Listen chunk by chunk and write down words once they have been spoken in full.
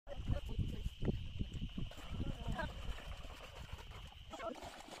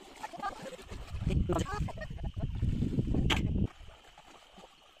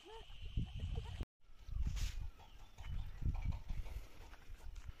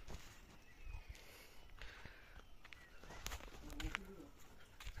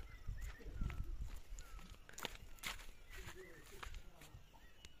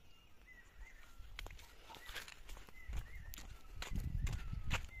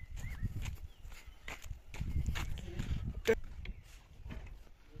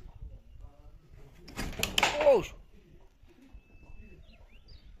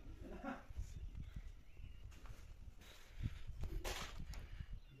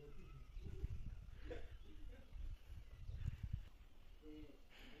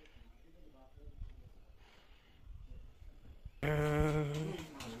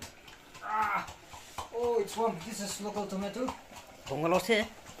Which one? This is local tomato. Bongalote.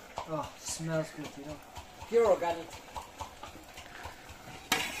 Oh, smells good, you know. Pure organic.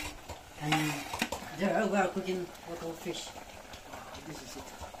 And there we are cooking local fish. This is it.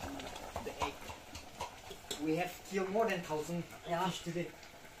 The egg. We have killed more than 1,000 fish today.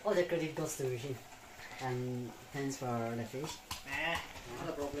 All the credit goes to him. And thanks for the fish. Not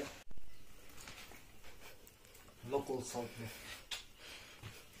a problem. Local salt.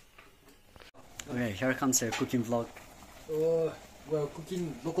 Okay, here comes a cooking vlog. We're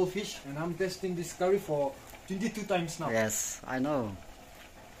cooking local fish and I'm testing this curry for 22 times now. Yes, I know.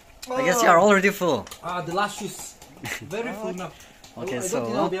 I guess you are already full. The last juice. Very full now. Okay, I don't so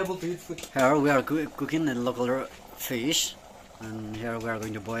think I'll be able to eat food. here we are cooking the local fish. And here we are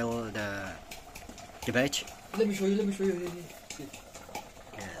going to boil the cabbage. Let me show you.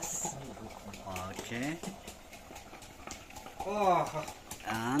 Yes. Okay. Oh,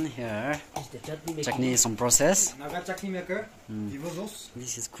 And here, is the chutney chutney is on process. Naga chutney maker. Thipuzu.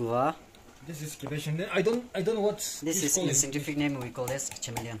 This is kuah. This is cabbage and then I don't know what's This is called. in scientific name we call this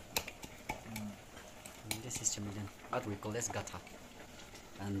chameleon. This is chameleon, but we call this gata.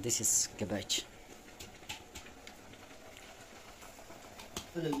 And this is cabbage.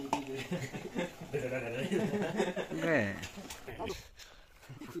 Okay.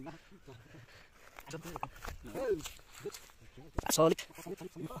 Solid.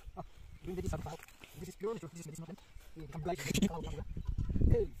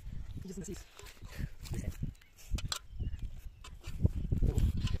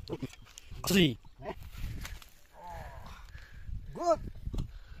 Good.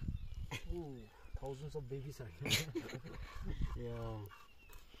 Ooh, thousands of babies are here. Yeah.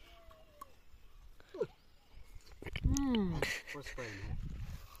 What's going on?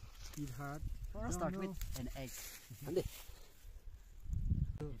 Eat hard. Let's start with an egg.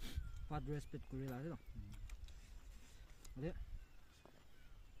 Fat respect gorilla, you know.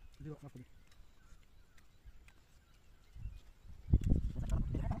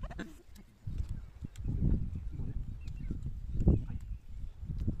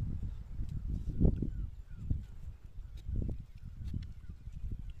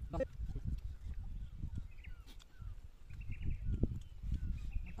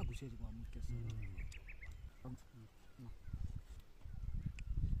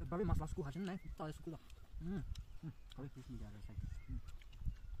 Baru mas lasku hasil naik, tak suku dah. Kau itu sih ada sakit.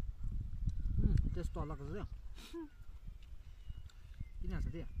 Test tu alak saja. Ini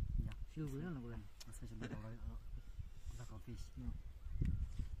apa dia? Ya. Feel good kan aku? Masa sudah local fish.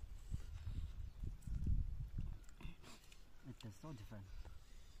 It is so different.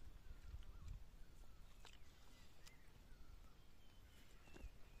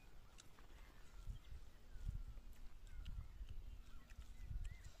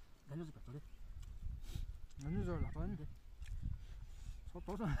 Ano sa patuloy? Ano sa lapan?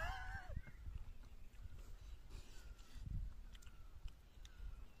 Soto sa.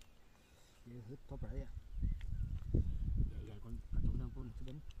 Hit top right. Ya, con katong nang pun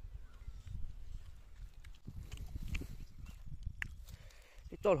sudah.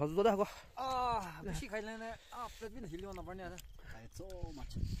 Ito hazdo dah ako. Beshi khaile na. Plate bin hilyo na barne ada. It's so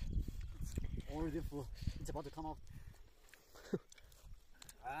much. It's already full. It's about to come out.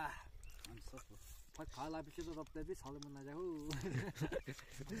 I'm so full. Quite high life because of the this Solomon na jahu.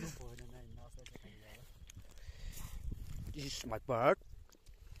 This is my part.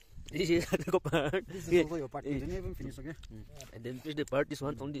 This is the part. This is also your part. You didn't even finish, okay? And then this the part. This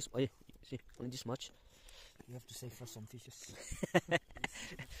one on this. Oh, see, only this much. You have to save for some fishes.